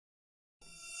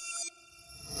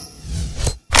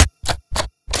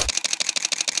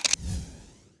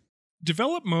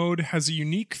Develop mode has a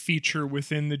unique feature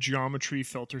within the geometry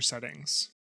filter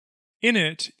settings. In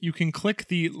it, you can click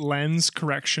the lens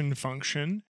correction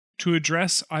function to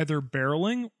address either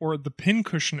barreling or the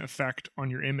pincushion effect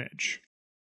on your image.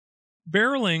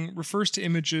 Barreling refers to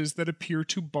images that appear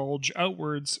to bulge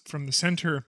outwards from the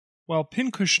center, while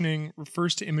pincushioning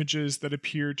refers to images that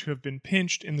appear to have been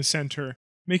pinched in the center,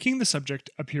 making the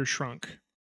subject appear shrunk.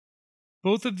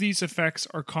 Both of these effects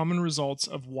are common results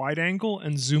of wide-angle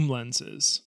and zoom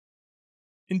lenses.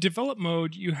 In develop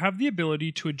mode, you have the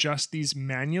ability to adjust these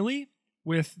manually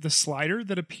with the slider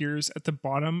that appears at the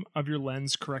bottom of your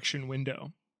lens correction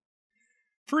window.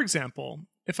 For example,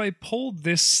 if I pull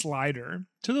this slider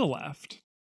to the left,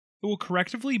 it will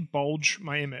correctively bulge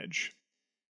my image.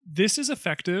 This is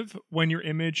effective when your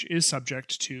image is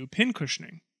subject to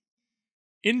pincushioning.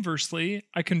 Inversely,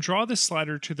 I can draw this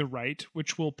slider to the right,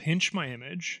 which will pinch my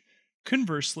image.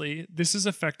 Conversely, this is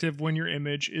effective when your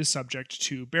image is subject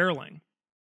to barreling.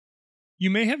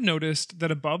 You may have noticed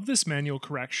that above this manual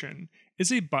correction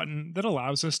is a button that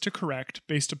allows us to correct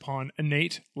based upon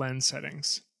innate lens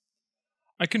settings.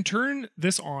 I can turn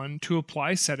this on to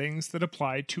apply settings that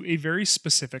apply to a very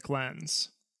specific lens.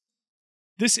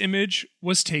 This image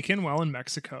was taken while in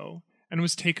Mexico and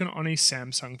was taken on a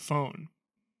Samsung phone.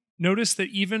 Notice that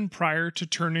even prior to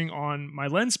turning on my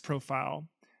lens profile,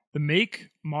 the make,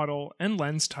 model, and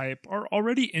lens type are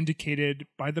already indicated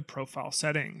by the profile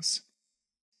settings.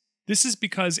 This is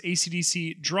because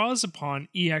ACDSee draws upon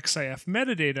EXIF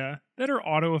metadata that are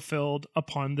auto-filled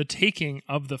upon the taking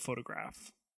of the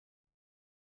photograph.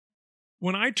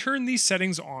 When I turn these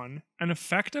settings on, an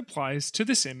effect applies to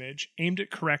this image aimed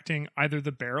at correcting either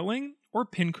the barreling or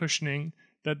pincushioning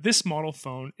that this model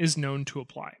phone is known to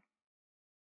apply.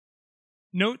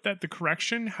 Note that the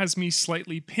correction has me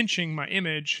slightly pinching my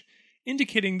image,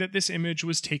 indicating that this image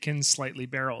was taken slightly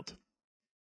barreled.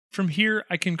 From here,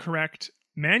 I can correct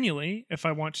manually if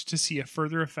I want to see a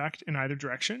further effect in either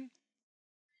direction.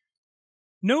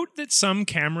 Note that some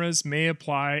cameras may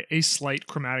apply a slight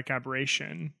chromatic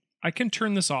aberration. I can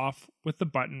turn this off with the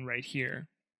button right here.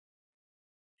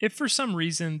 If for some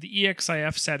reason the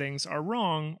EXIF settings are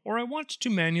wrong, or I want to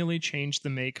manually change the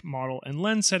make, model, and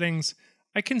lens settings,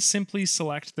 I can simply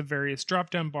select the various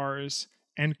drop-down bars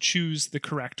and choose the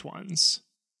correct ones.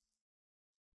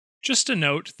 Just a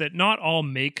note that not all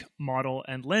make, model,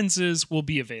 and lenses will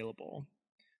be available.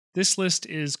 This list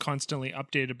is constantly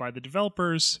updated by the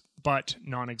developers, but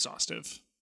non-exhaustive.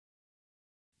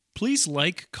 Please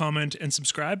like, comment, and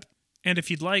subscribe. And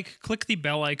if you'd like, click the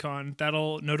bell icon.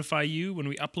 That'll notify you when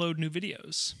we upload new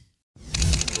videos.